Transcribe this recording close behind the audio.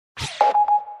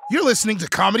You're listening to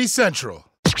Comedy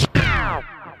Central.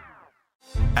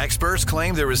 Experts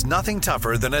claim there is nothing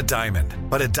tougher than a diamond.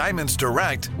 But at Diamonds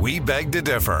Direct, we beg to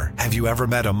differ. Have you ever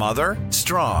met a mother?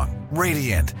 Strong,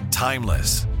 radiant,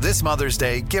 timeless. This Mother's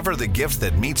Day, give her the gift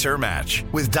that meets her match.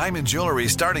 With diamond jewelry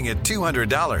starting at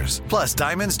 $200. Plus,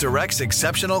 Diamonds Direct's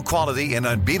exceptional quality and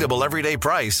unbeatable everyday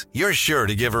price, you're sure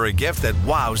to give her a gift that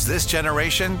wows this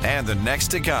generation and the next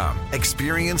to come.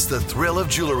 Experience the thrill of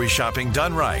jewelry shopping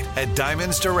done right at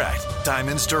Diamonds Direct.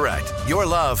 Diamonds Direct. Your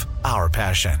love, our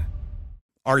passion.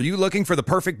 Are you looking for the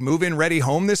perfect move-in ready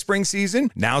home this spring season?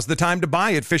 Now's the time to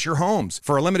buy at Fisher Homes.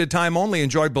 For a limited time only,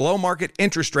 enjoy below-market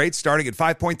interest rates starting at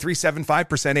 5.375%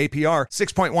 APR,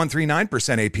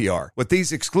 6.139% APR. With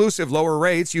these exclusive lower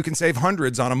rates, you can save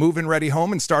hundreds on a move-in ready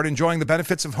home and start enjoying the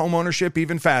benefits of home ownership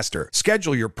even faster.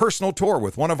 Schedule your personal tour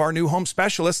with one of our new home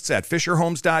specialists at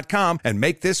FisherHomes.com and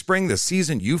make this spring the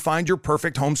season you find your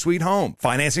perfect home sweet home.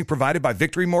 Financing provided by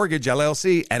Victory Mortgage,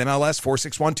 LLC, NMLS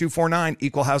 461249,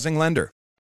 Equal Housing Lender.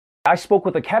 I spoke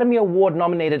with Academy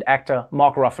Award-nominated actor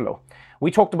Mark Ruffalo.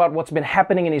 We talked about what's been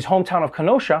happening in his hometown of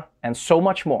Kenosha and so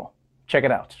much more. Check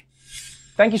it out.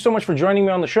 Thank you so much for joining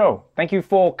me on the show. Thank you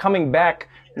for coming back,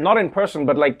 not in person,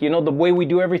 but the way we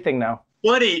do everything now.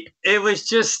 Buddy,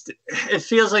 it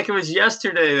feels like it was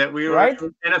yesterday that we were, right?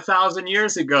 And 1,000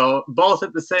 years ago, both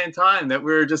at the same time, that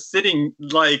we were just sitting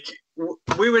like,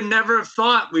 we would never have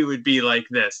thought we would be like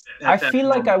this. I feel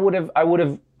like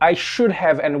I should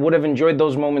have and would have enjoyed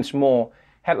those moments more.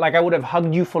 I would have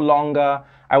hugged you for longer.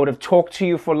 I would have talked to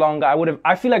you for longer.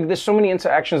 I feel like there's so many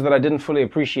interactions that I didn't fully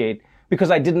appreciate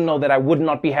because I didn't know that I would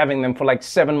not be having them for like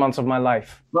 7 months of my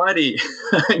life. Buddy,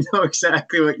 I know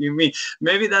exactly what you mean.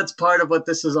 Maybe that's part of what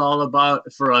this is all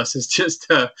about for us, is just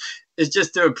to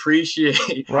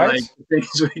appreciate, right? Like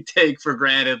things we take for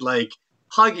granted, like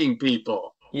hugging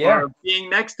people, or being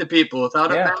next to people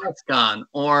without a mask on,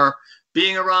 or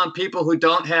being around people who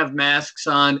don't have masks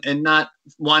on and not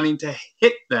wanting to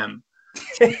hit them.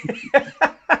 Before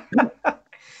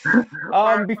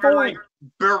we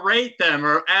berate them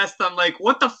or ask them, like,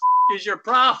 what the is your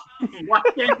problem? Why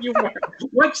can't you wear?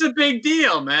 What's the big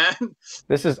deal, man?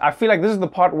 I feel like this is the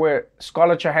part where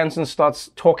Scarlett Johansson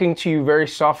starts talking to you very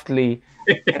softly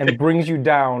and brings you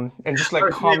down and just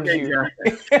like calms you.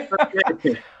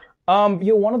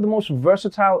 You're one of the most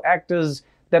versatile actors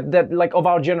that like of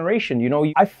our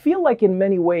generation. I feel like in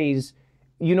many ways,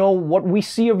 what we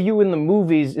see of you in the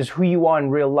movies is who you are in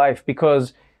real life,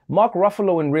 because Mark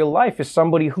Ruffalo in real life is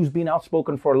somebody who's been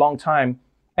outspoken for a long time,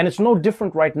 and it's no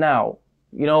different right now.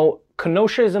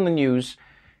 Kenosha is in the news,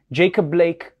 Jacob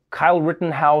Blake, Kyle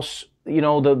Rittenhouse,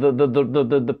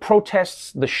 the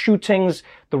protests, the shootings,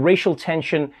 the racial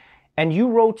tension, and you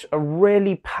wrote a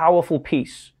really powerful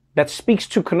piece that speaks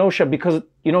to Kenosha because,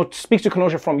 speaks to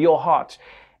Kenosha from your heart.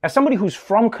 As somebody who's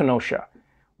from Kenosha,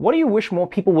 what do you wish more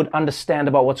people would understand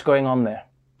about what's going on there?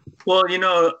 Well,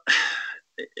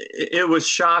 it was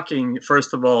shocking,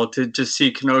 first of all, to just see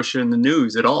Kenosha in the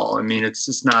news at all. I mean, it's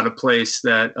just not a place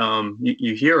that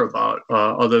you hear about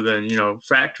other than,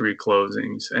 factory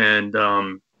closings.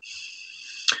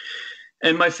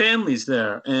 And my family's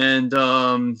there. And,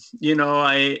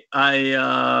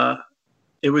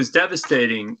 it was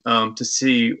devastating to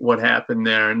see what happened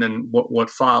there and then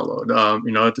what followed.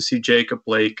 To see Jacob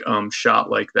Blake shot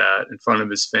like that in front of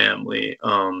his family.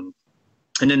 And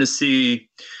then to see,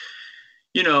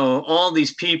 all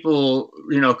these people,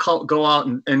 go out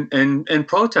and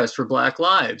protest for Black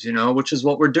lives, which is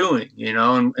what we're doing,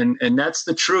 and that's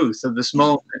the truth of this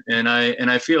moment. And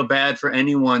I feel bad for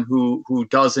anyone who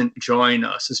doesn't join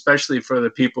us, especially for the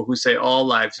people who say all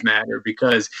lives matter,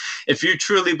 because if you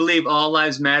truly believe all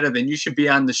lives matter, then you should be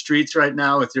on the streets right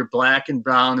now with your black and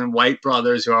brown and white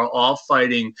brothers who are all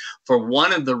fighting for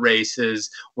one of the races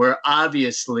where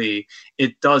obviously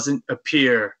it doesn't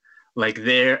appear like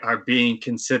they are being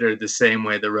considered the same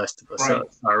way the rest of us are.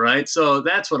 All right. So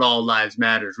that's what all lives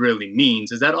matters really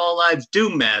means, is that all lives do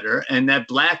matter and that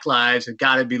Black lives have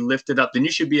got to be lifted up. Then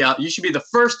you should be out. You should be the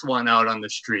first one out on the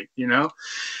street,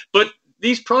 But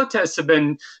these protests have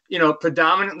been,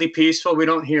 predominantly peaceful. We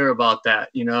don't hear about that.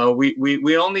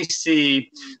 We only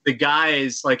see the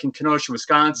guys like in Kenosha,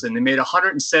 Wisconsin. They made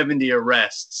 170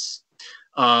 arrests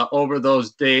over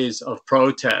those days of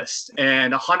protest,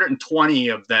 and 120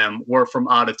 of them were from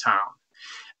out of town.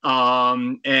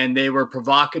 And they were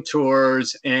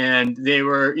provocateurs, and they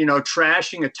were,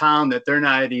 trashing a town that they're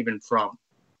not even from.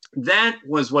 That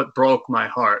was what broke my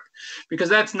heart, because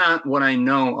that's not what I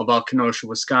know about Kenosha,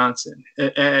 Wisconsin.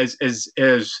 As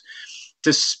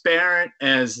disparate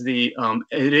as it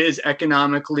is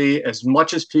economically, as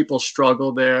much as people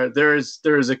struggle there is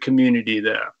a community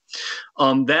there.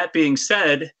 That being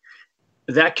said,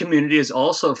 that community is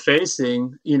also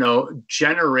facing,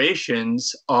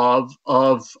 generations of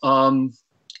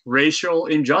racial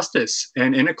injustice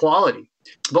and inequality.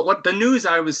 But what the news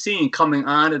I was seeing coming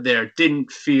out of there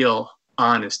didn't feel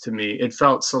honest to me. It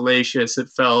felt salacious. It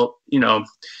felt,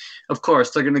 of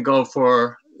course, they're going to go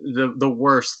for the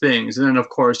worst things. And then, of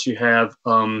course, you have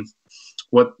the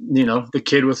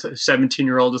kid with a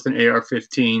 17-year-old with an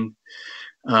AR-15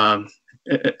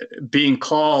 being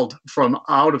called from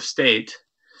out of state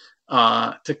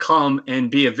to come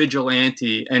and be a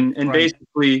vigilante and right.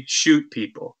 basically shoot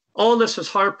people. All this was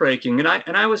heartbreaking, and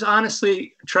I was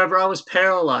honestly, Trevor, I was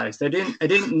paralyzed. I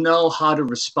didn't know how to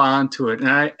respond to it,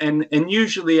 and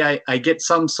usually I get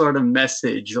some sort of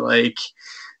message like,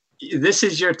 this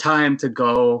is your time to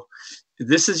go,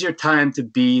 this is your time to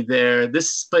be there.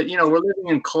 But we're living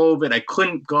in COVID. I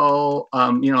couldn't go.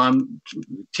 I'm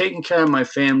taking care of my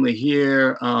family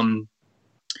here, and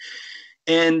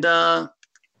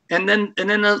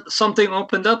then something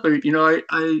opened up.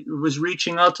 I was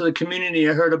reaching out to the community.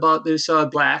 I heard about this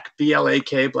Black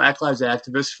Lives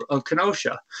Activists of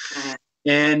Kenosha,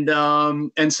 mm-hmm.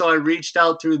 and so I reached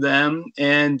out through them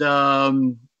and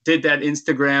did that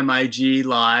Instagram IG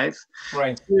live,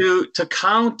 right, to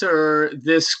counter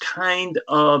this kind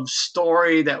of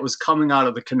story that was coming out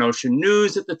of the Kenosha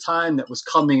news at the time, that was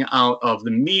coming out of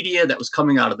the media, that was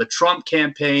coming out of the Trump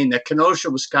campaign, that Kenosha,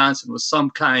 Wisconsin was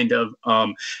some kind of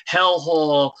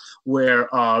hellhole where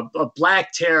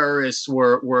black terrorists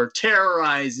were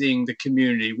terrorizing the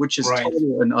community, which is right.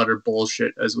 total and utter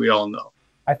bullshit, as we all know.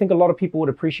 I think a lot of people would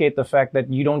appreciate the fact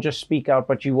that you don't just speak out,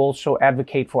 but you also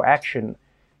advocate for action.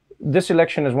 This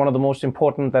election is one of the most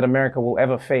important that America will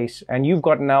ever face. And you've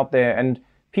gotten out there, and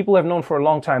people have known for a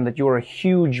long time that you're a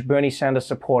huge Bernie Sanders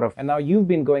supporter. And now you've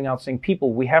been going out saying,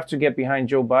 people, we have to get behind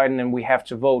Joe Biden and we have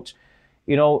to vote.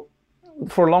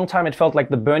 For a long time, it felt like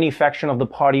the Bernie faction of the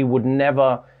party would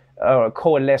never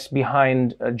coalesce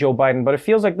behind Joe Biden. But it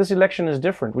feels like this election is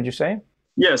different, would you say?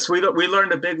 Yes, we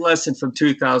learned a big lesson from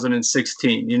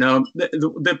 2016.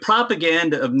 The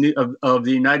propaganda of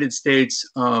the United States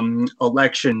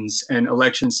elections and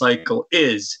election cycle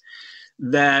is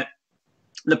that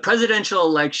the presidential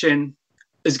election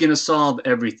is going to solve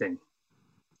everything.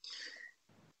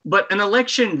 But an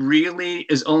election really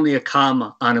is only a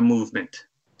comma on a movement.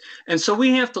 And so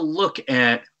we have to look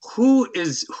at who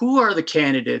are the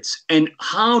candidates and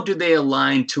how do they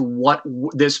align to what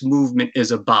this movement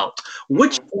is about.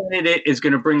 Which candidate is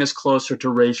going to bring us closer to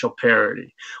racial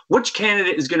parity? Which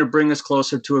candidate is going to bring us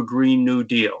closer to a Green New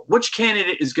Deal? Which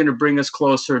candidate is going to bring us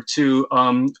closer to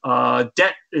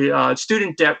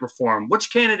student debt reform?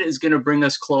 Which candidate is going to bring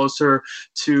us closer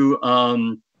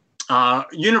to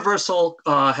universal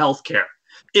health care?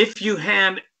 If you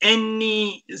have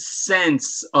any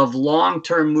sense of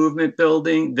long-term movement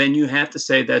building, then you have to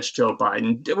say that's Joe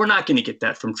Biden. We're not going to get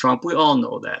that from Trump. We all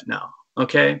know that now,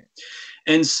 okay?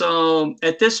 And so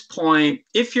at this point,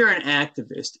 if you're an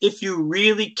activist, if you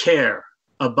really care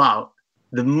about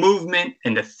the movement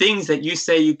and the things that you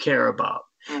say you care about,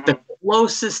 mm-hmm. the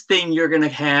closest thing you're going to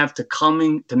have to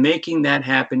making that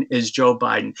happen is Joe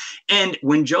Biden. And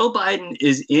when Joe Biden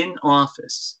is in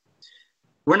office,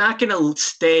 we're not going to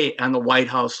stay on the White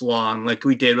House long like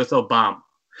we did with Obama.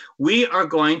 We are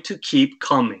going to keep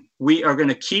coming. We are going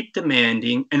to keep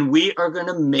demanding, and we are going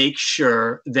to make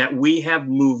sure that we have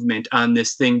movement on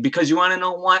this thing, because you want to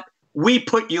know what? We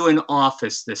put you in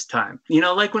office this time.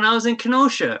 Like when I was in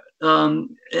Kenosha, and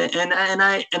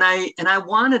I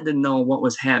wanted to know what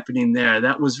was happening there.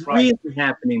 That was really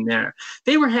happening there.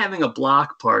 They were having a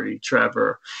block party,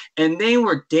 Trevor, and they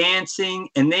were dancing,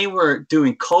 and they were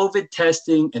doing COVID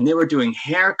testing, and they were doing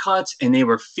haircuts, and they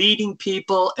were feeding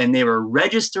people, and they were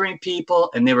registering people,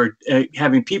 and they were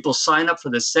having people sign up for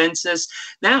the census.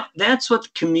 That's what the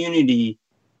community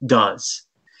does.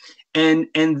 And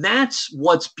that's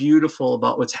what's beautiful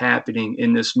about what's happening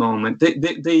in this moment.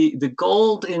 The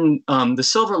gold in the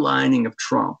silver lining of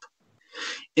Trump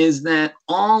is that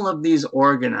all of these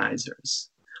organizers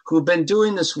who've been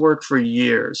doing this work for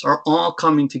years are all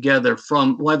coming together,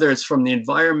 from whether it's from the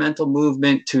environmental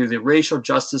movement to the racial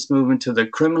justice movement to the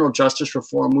criminal justice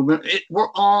reform movement.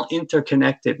 We're all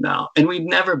interconnected now, and we've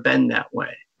never been that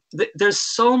way. There's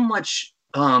so much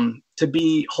to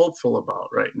be hopeful about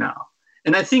right now.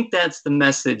 And I think that's the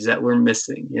message that we're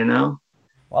missing,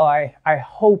 Well, I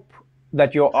hope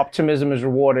that your optimism is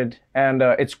rewarded. And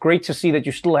it's great to see that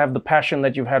you still have the passion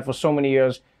that you've had for so many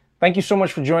years. Thank you so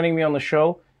much for joining me on the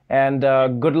show. And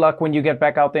good luck when you get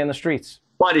back out there in the streets.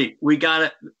 Buddy, we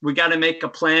gotta make a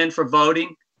plan for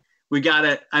voting.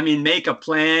 make a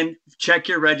plan, check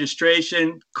your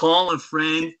registration, call a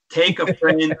friend, take a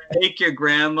friend, take your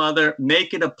grandmother,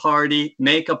 make it a party,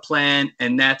 make a plan,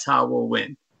 and that's how we'll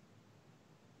win.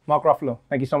 Mark Ruffalo,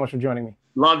 thank you so much for joining me.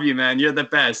 Love you, man. You're the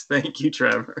best. Thank you,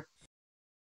 Trevor.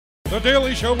 The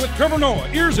Daily Show with Trevor Noah,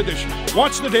 Ears Edition.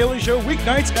 Watch The Daily Show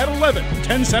weeknights at 11,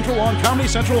 10 Central on Comedy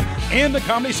Central and the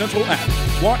Comedy Central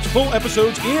app. Watch full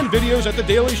episodes and videos at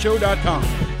thedailyshow.com.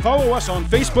 Follow us on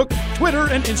Facebook, Twitter,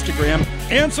 and Instagram,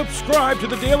 and subscribe to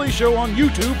The Daily Show on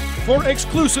YouTube for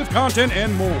exclusive content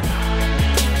and more.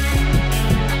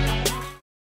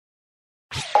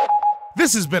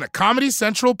 This has been a Comedy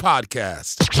Central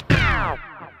podcast.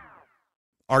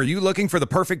 Are you looking for the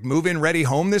perfect move-in ready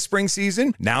home this spring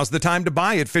season? Now's the time to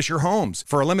buy at Fisher Homes.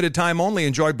 For a limited time only,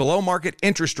 enjoy below-market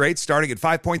interest rates starting at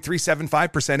 5.375%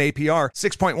 APR,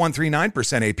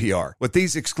 6.139% APR. With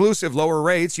these exclusive lower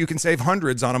rates, you can save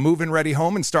hundreds on a move-in ready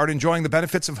home and start enjoying the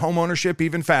benefits of homeownership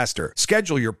even faster.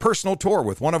 Schedule your personal tour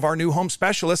with one of our new home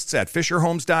specialists at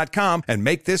FisherHomes.com and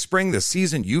make this spring the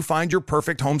season you find your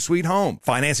perfect home sweet home.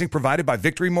 Financing provided by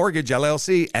Victory Mortgage,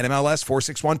 LLC, NMLS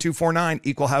 461249,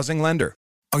 Equal Housing Lender.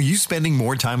 Are you spending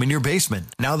more time in your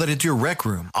basement now that it's your rec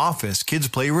room, office, kids'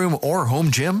 playroom, or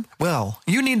home gym? Well,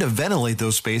 you need to ventilate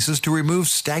those spaces to remove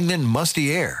stagnant,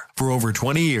 musty air. For over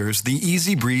 20 years, the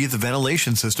Easy Breathe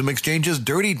ventilation system exchanges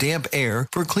dirty, damp air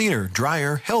for cleaner,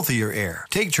 drier, healthier air.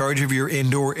 Take charge of your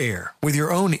indoor air with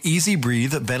your own Easy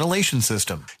Breathe ventilation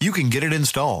system. You can get it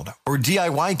installed, or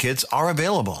DIY kits are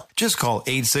available. Just call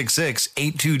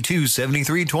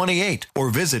 866-822-7328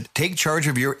 or visit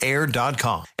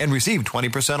takechargeofyourair.com and receive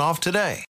 20% off today.